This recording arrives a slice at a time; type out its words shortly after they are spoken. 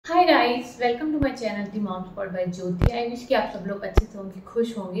Guys, welcome to my channel the mom spot bye Jyoti. I wish कि आप सब लोग अच्छे से होंगे,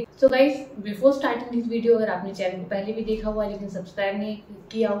 खुश होंगे। So guys, before starting this video, अगर आपने चैनल को पहले भी देखा हुआ लेकिन सब्सक्राइब नहीं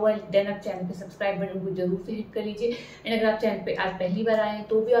किया हुआ, देन आप चैनल पे सब्सक्राइब बटन को जरूर से हिट कर लीजिए। एंड अगर आप चैनल पे आज पहली बार आए हैं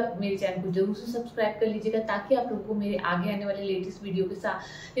तो भी आप मेरे चैनल को जरूर से सब्सक्राइब कर लीजिएगा, ताकि आप लोगों को मेरे आगे आने वाले लेटेस्ट वीडियो के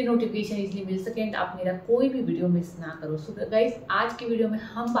साथ नोटिफिकेशन इजिली मिल सके एंड आप मेरा कोई भी वीडियो मिस ना करो। सो गाइस, आज की वीडियो में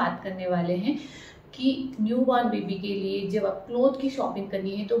हम बात करने वाले हैं कि न्यूबॉर्न बेबी के लिए जब आप क्लोथ की शॉपिंग करनी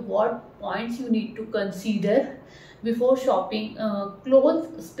है तो what points you need to consider before shopping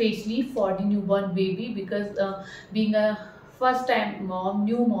cloth, specially for the newborn baby, because being a first time mom,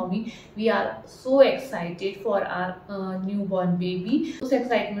 new mommy, we are so excited for our newborn baby। उस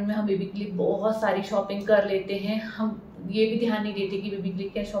excitement में हम baby के लिए बहुत सारी shopping कर लेते हैं। हम ये भी ध्यान नहीं देते कि बेबी के लिए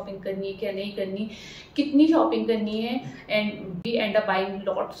क्या शॉपिंग करनी है, क्या नहीं करनी, कितनी शॉपिंग करनी है, and we and up buying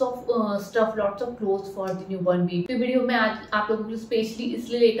lots of stuff, lots of clothes for the newborn baby. तो वीडियो में आज आप लोगों के लिए स्पेशली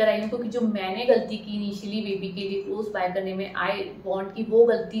इसलिए लेकर आई हूँ क्योंकि जो मैंने गलती की इनिशियली बेबी के लिए क्लोथ्स बाय करने में, आई वांट कि वो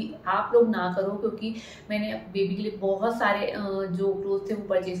गलती आप लोग ना करो, क्योंकि मैंने बेबी के लिए बहुत सारे जो क्लोथ्स थे वो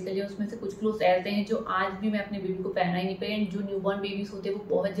परचेज कर लिए। उसमें से कुछ क्लोथ्स ऐसे हैं जो आज भी मैं अपने बेबी को पहना ही नहीं पाई। एंड जो न्यूबॉर्न बेबीज होते हैं वो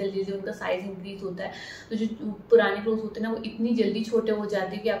बहुत जल्दी से उनका साइज इंक्रीज होता है, तो जो पुराने क्लोथ्स होते हैं ना वो इतनी जल्दी छोटे हो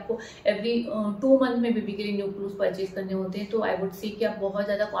जाते हैं कि आपको एवरी 2 मंथ में बेबी के लिए न्यू क्लोथ्स परचेज करने होते हैं। तो आई वुड से कि आप बहुत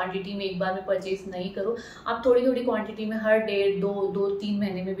ज़्यादा क्वांटिटी में एक बार में परचेज नहीं करो, आप थोड़ी थोड़ी क्वांटिटी में हर 1.5-2-3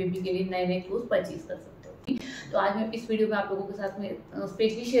 महीने में बेबी के लिए नए नए क्लोथ्स परचेज कर सकते हो। तो आज मैं इस वीडियो में आप लोगों के साथ में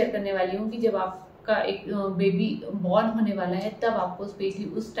स्पेशली शेयर करने वाली हूँ कि जब आपका एक बेबी बॉर्न होने वाला है तब आपको स्पेशली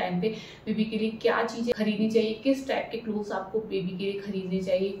उस टाइम पे बेबी के लिए क्या चीज़ें खरीदनी चाहिए, किस टाइप के क्लोथ्स आपको बेबी के लिए खरीदने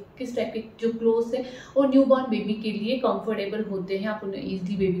चाहिए, किस टाइप के जो क्लोथ्स है वो न्यूबॉर्न बेबी के लिए कंफर्टेबल होते हैं, आप उन्हें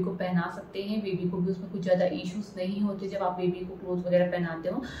ईजिली बेबी को पहना सकते हैं, बेबी को भी उसमें कुछ ज़्यादा इश्यूज नहीं होते जब आप बेबी को क्लोथ वगैरह पहनाते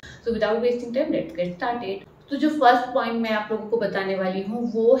हो। So without wasting time let's get started. तो जो फर्स्ट पॉइंट मैं आप लोगों को बताने वाली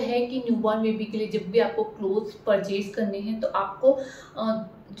हूँ वो है कि न्यूबॉर्न बेबी के लिए जब भी आपको क्लोथ्स परचेज करने हैं तो आपको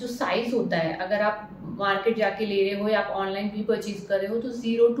जो साइज होता है, अगर आप मार्केट जाके ले रहे हो या आप ऑनलाइन भी परचेज कर रहे हो तो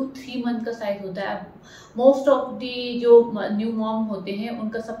 0 to 3 मंथ का साइज होता है। मोस्ट ऑफ दी जो न्यू मॉम होते हैं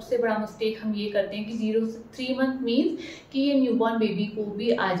उनका सबसे बड़ा मिस्टेक हम ये करते हैं कि 0 से 3 मंथ मीन्स कि ये न्यूबॉर्न बेबी को भी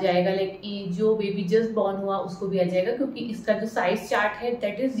आ जाएगा, लाइक जो बेबी जस्ट बॉर्न हुआ उसको भी आ जाएगा, क्योंकि इसका जो साइज चार्ट है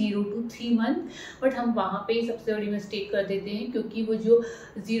that is 0 to 3 month. But हम वहाँ पे ही सबसे बड़ी मिस्टेक कर देते हैं, क्योंकि वो जो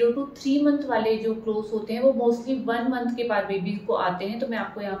 0 to 3 मंथ वाले जो क्लोथ्स होते हैं वो मोस्टली 1 मंथ के बाद बेबी को आते हैं। तो मैं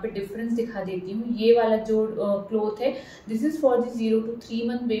आपको यहाँ पे डिफरेंस दिखा देती हूँ। ये वाला जो क्लोथ है this is for the 0 to 3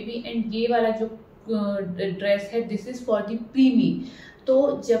 month baby, and ये वाला जो ड्रेस है दिस इज फॉर द प्रीमी। तो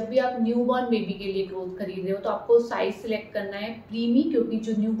जब भी आप न्यूबॉर्न बेबी के लिए क्लोथ खरीद रहे हो तो आपको साइज सिलेक्ट करना है प्रीमी, क्योंकि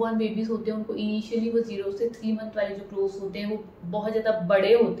जो न्यूबॉर्न बेबीज होते हैं उनको इनिशियली वो 0 से 3 मंथ वाले जो क्लोथ्स होते हैं वो बहुत ज़्यादा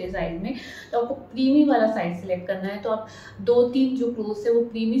बड़े होते हैं साइज में, तो आपको प्रीमी वाला साइज सिलेक्ट करना है। तो आप 2-3 जो क्लोथ्स है वो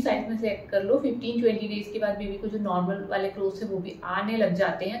प्रीमी साइज में सिलेक्ट कर लो। 15-20 डेज के बाद बेबी को जो नॉर्मल वाले क्लोथ्स है वो भी आने लग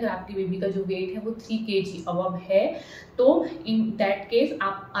जाते हैं। अगर आपकी बेबी का जो वेट है वो 3 kg अबव है तो इन दैट केस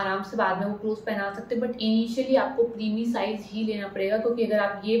आप आराम से बाद में वो क्लोथ्स पहना सकते हैं, बट इनिशियली आपको प्रीमी साइज ही लेना पड़ेगा, क्योंकि अगर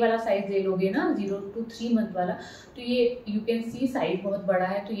आप ये वाला साइज ले लोगे ना 0 to 3 मंथ वाला, तो ये यू कैन सी साइज बहुत बड़ा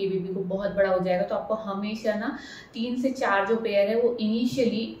है, तो ये बेबी को बहुत बड़ा हो जाएगा। तो आपको हमेशा ना 3 से 4 जो पेयर है वो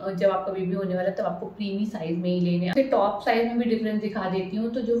इनिशियली जब आपका बेबी होने वाला है तब आपको प्रीमी साइज में ही लेने हैं। टॉप साइज में भी डिफरेंस दिखा देती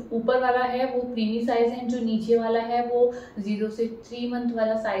हूँ। तो जो ऊपर वाला है वो प्रीमी साइज है, जो नीचे वाला है वो 0 से 3 मंथ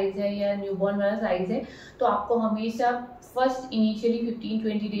वाला साइज है या न्यूबॉर्न वाला साइज है। तो आपको हमेशा फर्स्ट इनिशियली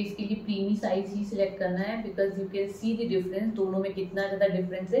 15-20 डेज के लिए प्रीमी साइज ही सिलेक्ट करना है, because you can see the difference, दोनों में कितना ज़्यादा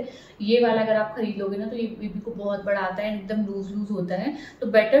डिफरेंस है। ये वाला अगर आप खरीद लोगे ना तो ये बेबी को बहुत बड़ा आता है, एकदम लूज होता है, तो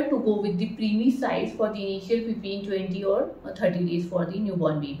better to go with the प्रीमी size for the initial 15-20 और 30 days for the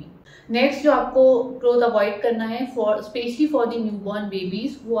newborn baby. Next जो आपको क्लोथ अवॉइड करना है for specially for the newborn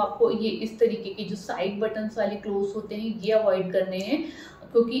babies, वो आपको ये इस तरीके के जो साइड बटन्स वाले क्लोथ्स होते हैं ये अवॉइड करने हैं,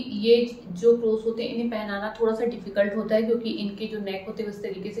 क्योंकि ये जो क्लोथ्स होते हैं इन्हें पहनाना थोड़ा सा डिफिकल्ट होता है, क्योंकि इनके जो नेक होते हैं उस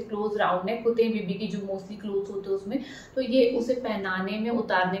तरीके से क्लोज राउंड नेक होते हैं बेबी के जो मोस्टली क्लोथ्स होते हैं उसमें, तो ये उसे पहनाने में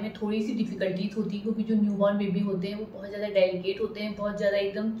उतारने में थोड़ी सी डिफिकल्टीज होती है, क्योंकि जो न्यूबॉर्न बेबी होते हैं वो बहुत ज़्यादा डेलिकेट होते हैं, बहुत ज़्यादा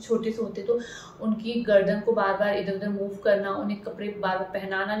एकदम छोटे से होते हैं, तो उनकी गर्दन को बार बार इधर उधर मूव करना, उन्हें कपड़े बार बार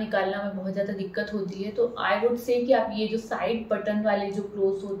पहनाना निकालना में बहुत ज़्यादा दिक्कत होती है। तो आई वुड से कि आप ये जो साइड बटन वाले जो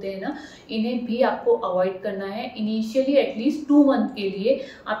क्लोथ्स होते हैं ना इन्हें भी आपको अवॉइड करना है इनिशियली, एटलीस्ट 2 मंथ के लिए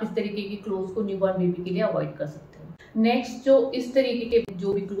आप इस तरीके के क्लोथ्स को न्यूबॉर्न बेबी के लिए अवॉइड कर सकते हो। नेक्स्ट जो इस तरीके के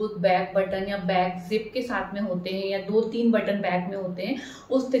जो भी क्लोथ बैक बटन या बैक जिप के साथ में होते हैं या 2-3 बटन बैक में होते हैं,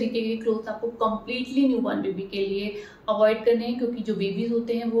 उस तरीके के क्लोथ आपको कंप्लीटली न्यूबॉर्न बेबी के लिए अवॉइड करने हैं, क्योंकि जो बेबीज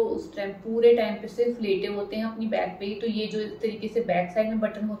होते हैं वो उस टाइम पूरे टाइम पे सिर्फ लेटे होते हैं अपनी बैक पे ही। तो ये जो इस तरीके से बैक साइड में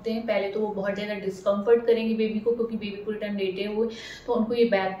बटन होते हैं, पहले तो वो बहुत ज़्यादा डिस्कम्फर्ट करेंगे बेबी को, क्योंकि बेबी पूरे टाइम लेटे हुए, तो उनको ये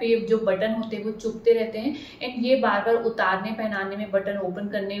बैक पे जो बटन होते हैं वो चुभते रहते हैं। एंड ये बार बार उतारने पहनाने में, बटन ओपन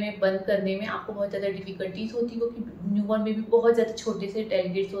करने में, बंद करने में आपको बहुत ज़्यादा डिफिकल्टीज होती है, क्योंकि न्यूबॉर्न बेबी बहुत ज़्यादा छोटे से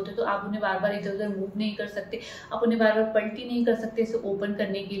डेलिकेट्स होते हैं, तो आप उन्हें बार बार इधर उधर मूव नहीं कर सकते, आप उन्हें बार बार पलटी नहीं कर सकते इसे ओपन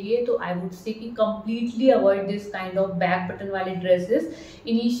करने के लिए। तो आई वुड से कि completely avoid this kind of back button वाले dresses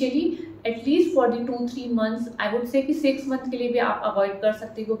initially, at least for the 2-3 months. I would say कि 6 मंथ के लिए भी आप अवॉइड कर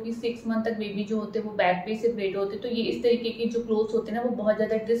सकते हो, क्योंकि 6 मंथ तक बेबी जो होते हैं वो बैक पे से लेटे होते हैं, तो ये इस तरीके के जो क्लोथ्स होते हैं ना वो बहुत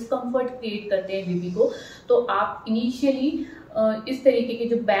ज़्यादा डिस्कम्फर्ट क्रिएट करते हैं बेबी को। तो आप इनिशियली इस तरीके के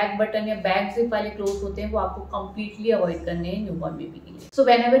जो बैक बटन या बैक जिप वाले क्लोथ्स होते हैं वो आपको कंप्लीटली अवॉइड करने हैं न्यूबॉर्न बेबी के लिए। So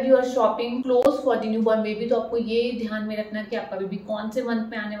whenever you are shopping clothes for the newborn baby, तो आपको ये ध्यान में रखना कि आपका बेबी कौन से मंथ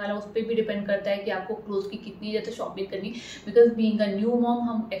में आने वाला है, उस पर भी डिपेंड करता है कि आपको क्लोथ्स की कितनी ज़्यादा शॉपिंग करनी। Because being a new mom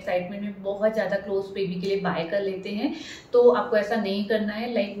हम एक्साइटमेंट में बहुत ज़्यादा क्लोथ्स बेबी के लिए बाय कर लेते हैं, तो आपको ऐसा नहीं करना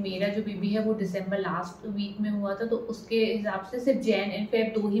है। लाइक मेरा जो बेबी है वो दिसंबर लास्ट वीक में हुआ था, तो उसके हिसाब से सिर्फ Jain and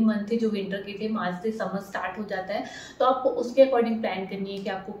Feb 2 he month थे जो विंटर के थे, मार्च से समर स्टार्ट हो जाता है, तो आपको उसके अकॉर्डिंग प्लान करनी है कि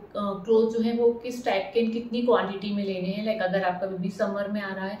आपको क्लोथ जो है वो किस टाइप के, कितनी क्वांटिटी में लेने हैं। लाइक अगर आपका बेबी समर में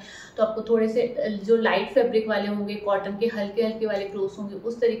आ रहा है तो आपको थोड़े से जो लाइट फैब्रिक वाले होंगे, कॉटन के हल्के हल्के वाले क्लोथ्स होंगे,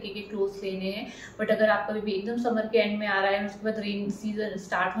 उस तरीके के क्लोथ्स लेने हैं। बट अगर आपका बेबी एकदम समर के एंड में आ रहा है, उसके बाद रेन सीजन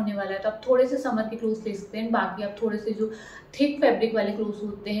स्टार्ट होने वाला है, तो आप थोड़े से समर के क्लोथ्स ले सकते हैं। बाकी आप थोड़े से जो थिक फैब्रिक वाले क्लोथ्स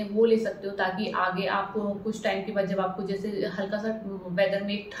होते हैं वो ले सकते हो, ताकि आगे आपको कुछ टाइम के बाद जब आपको जैसे हल्का सा वेदर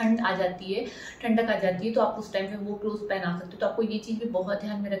में ठंड आ जाती है, ठंडक आ जाती है, तो आप उस टाइम पे वो क्लोथ्स पहना सकते हो। तो आपको ये चीज़ भी बहुत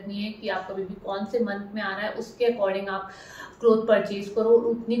ध्यान में रखनी है कि आपका बेबी कौन से मंथ में आ रहा है, उसके अकॉर्डिंग आप क्लोथ परचेज करो और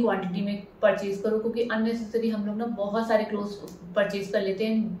उतनी क्वांटिटी में परचेज करो, क्योंकि अननेसेसरी हम लोग ना बहुत सारे क्लोथ्स परचेज कर लेते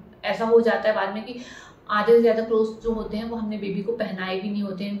हैं। ऐसा हो जाता है बाद में कि आधे से ज़्यादा क्लोथ्स जो होते हैं वो हमने बेबी को पहनाए भी नहीं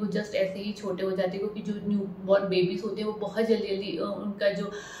होते हैं, वो जस्ट ऐसे ही छोटे हो जाते हैं, क्योंकि जो न्यू बॉर्न बेबीज होते हैं वो बहुत जल्दी जल्दी उनका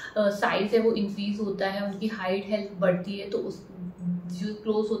जो साइज़ है वो इंक्रीज होता है, उनकी हाइट हेल्थ बढ़ती है, तो उस जो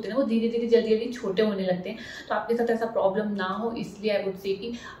क्लोथ्स होते हैं ना वो धीरे धीरे जल्दी जल्दी छोटे होने लगते हैं। तो आपके साथ ऐसा प्रॉब्लम ना हो, इसलिए आई वुड से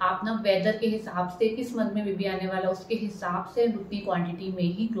कि आप ना वेदर के हिसाब से, किस मंथ में बेबी आने वाला उसके हिसाब से उतनी क्वांटिटी में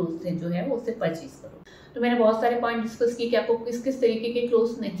ही क्लोथ्स जो है वो उससे परचेज करो। तो मैंने बहुत सारे पॉइंट डिस्कस किए कि आपको किस किस तरीके के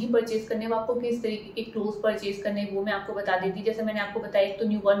क्लोथ्स नहीं परचेज करने, वो आपको किस तरीके के क्लोथ्स परचेज करने, वो मैं आपको बता देती। जैसे मैंने आपको बताया, एक तो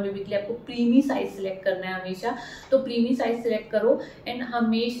न्यूबॉर्न बेबी के लिए आपको प्रीमी साइज सिलेक्ट करना है हमेशा, तो प्रीमी साइज सिलेक्ट करो। एंड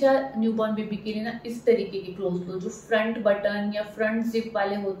हमेशा न्यूबॉर्न बेबी के लिए ना इस तरीके के क्लोथ्स लो जो फ्रंट बटन या फ्रंट जिप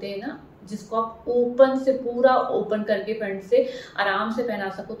वाले होते हैं ना, जिसको आप ओपन से पूरा ओपन करके फ्रंट से आराम से पहना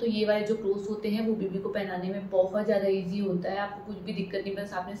सको। तो ये वाले जो क्लोथ्स होते हैं वो बेबी को पहनाने में बहुत ज़्यादा इजी होता है, आपको कुछ भी दिक्कत नहीं,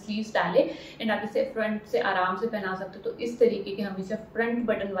 बस आपने स्लीव्स डाले एंड आप इसे फ्रंट से आराम से पहना सकते हो। तो इस तरीके के हमेशा फ्रंट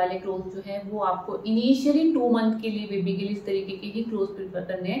बटन वाले क्लोथ्स जो है वो आपको इनिशियली 2 मंथ के लिए बेबी के लिए इस तरीके के ही क्लोथ्स प्रिफर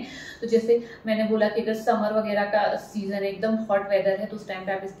करने हैं। तो जैसे मैंने बोला कि अगर समर वगैरह का सीजन है, एकदम हॉट वेदर है, तो उस टाइम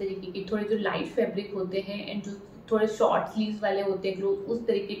पे आप इस तरीके के थोड़े जो लाइट फैब्रिक होते हैं एंड जो थोड़े शॉर्ट स्लीव्स वाले होते हैं क्लोथ, उस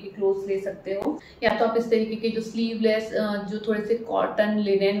तरीके के क्लोथ्स ले सकते हो। या तो आप इस तरीके के जो स्लीवलेस, जो थोड़े से कॉटन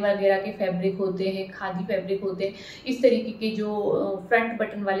लिनेन वगैरह के फैब्रिक होते हैं, खादी फैब्रिक होते हैं, इस तरीके के जो फ्रंट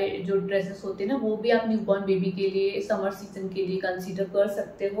बटन वाले जो ड्रेसेस होते हैं ना, वो भी आप न्यूबॉर्न बेबी के लिए समर सीजन के लिए कंसीडर कर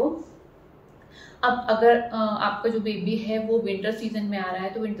सकते हो। अब अगर आपका जो बेबी है वो विंटर सीजन में आ रहा है,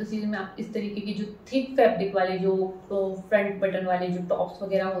 तो विंटर सीजन में आप इस तरीके की जो थिक फैब्रिक वाले जो फ्रंट बटन वाले जो टॉप्स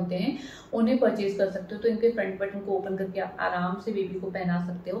वगैरह होते हैं उन्हें परचेज कर सकते हो। तो इनके फ्रंट बटन को ओपन करके आप आराम से बेबी को पहना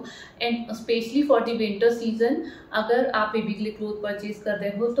सकते हो। And specially for the winter season अगर आप बेबी के लिए क्लोथ परचेज कर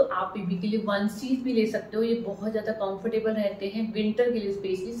रहे हो तो आप बेबी के लिए वनसीज भी ले सकते हो। ये बहुत ज़्यादा कंफर्टेबल रहते हैं विंटर के लिए,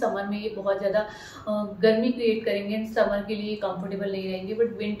 स्पेशली समर में ये बहुत ज़्यादा गर्मी क्रिएट करेंगे, समर के लिए कंफर्टेबल नहीं रहेंगे।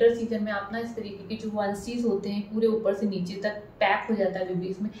 बट विंटर सीजन में आप ना इस तरीके के जो वनसीज होते हैं पूरे ऊपर से नीचे तक पैक हो जाता है बेबी,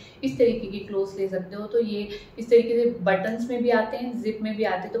 इसमें इस तरीके के क्लोथ्स ले सकते हो। तो ये इस तरीके से बटन्स में भी आते हैं, जिप में भी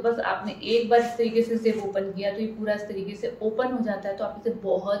आते हैं। तो बस आपने एक बार इस तरीके से जिप ओपन किया तो ये पूरा इस तरीके से ओपन हो जाता है, तो आप इसे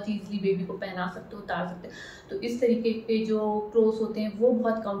बहुत ईजिली बेबी को पहना सकते हो, उतार सकते हो। तो इस तरीके के जो क्लोथ्स होते हैं वो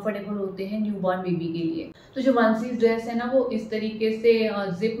बहुत कंफर्टेबल होते हैं न्यूबॉर्न बेबी के लिए। तो जो वनसीज ड्रेस है ना वो इस तरीके से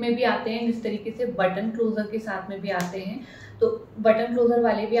जिप में भी आते हैं, इस तरीके से बटन क्लोजर के साथ में भी आते हैं। तो बटन क्लोजर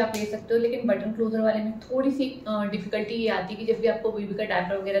वाले भी आप ले सकते हो, लेकिन बटन क्लोजर वाले में थोड़ी सी डिफिकल्टी ये आती है कि जब भी आपको बेबी का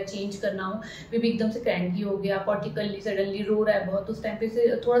डायपर वगैरह चेंज करना हो, बेबी एकदम से क्रैंकी हो गया, कॉर्टिकली सडनली रो रहा है बहुत, उस टाइम पे से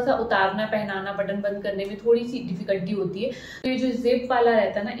थोड़ा सा उतारना पहनाना बटन बंद करने में थोड़ी सी डिफिकल्टी होती है। तो ये जो जिप वाला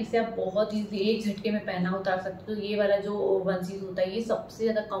रहता है ना, इसे आप बहुत ईजिली एक झटके में पहना उतार सकते हो। ये वाला जो वंसीज होता है ये सबसे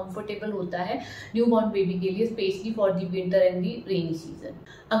ज़्यादा कंफर्टेबल होता है न्यू बॉर्न बेबी के लिए, specially for the winter and the rainy season.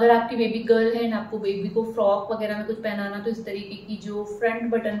 अगर आपकी बेबी गर्ल है ना, आपको बेबी को फ्रॉक वगैरह में कुछ पहनाना, तो इस तरीके की जो फ्रंट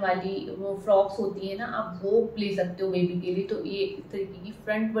बटन वाली वो फ्रॉक्स होती है ना, आप वो ले सकते हो बेबी के लिए। तो ये इस तरीके की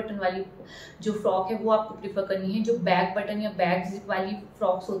फ्रंट बटन वाली जो फ्रॉक है वो आपको प्रीफर करनी है। जो बैक बटन या बैक जिप वाली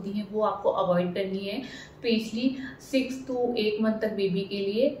फ्रॉक्स होती हैं वो आपको अवॉइड करनी है, स्पेशली 6 to 8 मंथ तक बेबी के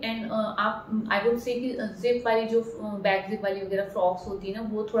लिए। एंड आप आई वुड से कि जिप वाली जो बैक जिप वाली वगैरह फ्रॉक्स होती है ना,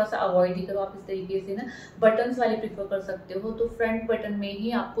 वो थोड़ा सा अवॉइड ही करो। आप इस तरीके से ना बटन्स वाले प्रीफर कर सकते हो। तो फ्रंट बटन में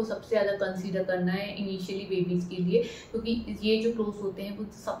ही आपको सबसे ज़्यादा कंसीडर करना है इनिशियली बेबीज़ के लिए, क्योंकि ये जो क्लोथ्स होते हैं वो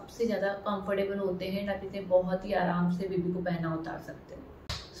सबसे ज़्यादा कंफर्टेबल होते हैं, आप इसे बहुत ही आराम से बेबी को पहना उतार सकते हो।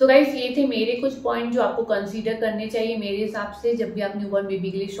 सो गाइस, ये थे मेरे कुछ पॉइंट जो आपको कंसीडर करने चाहिए मेरे हिसाब से जब भी आप न्यूबॉर्न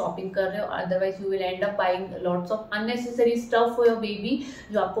बेबी के लिए शॉपिंग कर रहे हो। Otherwise you will and up buying lots of unnecessary stuff for your baby,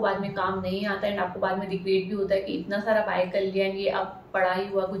 जो आपको बाद में काम नहीं आता एंड आपको बाद में रिग्रेट भी होता है कि इतना सारा बाय कर लिया एंड ये अब पड़ा ही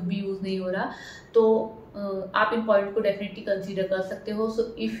हुआ, कुछ भी यूज नहीं हो रहा। तो आप इन पॉइंट को डेफिनेटली कंसीडर कर सकते हो। So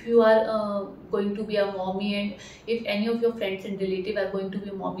if you are going to be a mommy and if any of your friends and relative are going to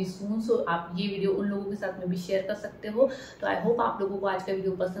be mommy सून, सो आप ये वीडियो उन लोगों के साथ में भी शेयर कर सकते हो। तो आई होप आप लोगों को आज का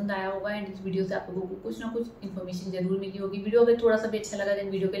वीडियो पसंद आया होगा एंड इस वीडियो से आप लोगों को कुछ ना कुछ इन्फॉर्मेशन जरूर मिली होगी। वीडियो अगर थोड़ा सा भी अच्छा लगा देन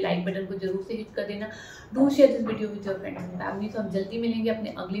वीडियो के लाइक बटन को जरूर से हिट कर देना। Do share this video with your friends and family. तो हम जल्दी मिलेंगे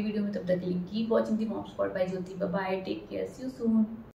अपने अगली वीडियो में, तब तक के लिए keep watching the mom spot bye Jyoti. Bye bye, take care, C you soon.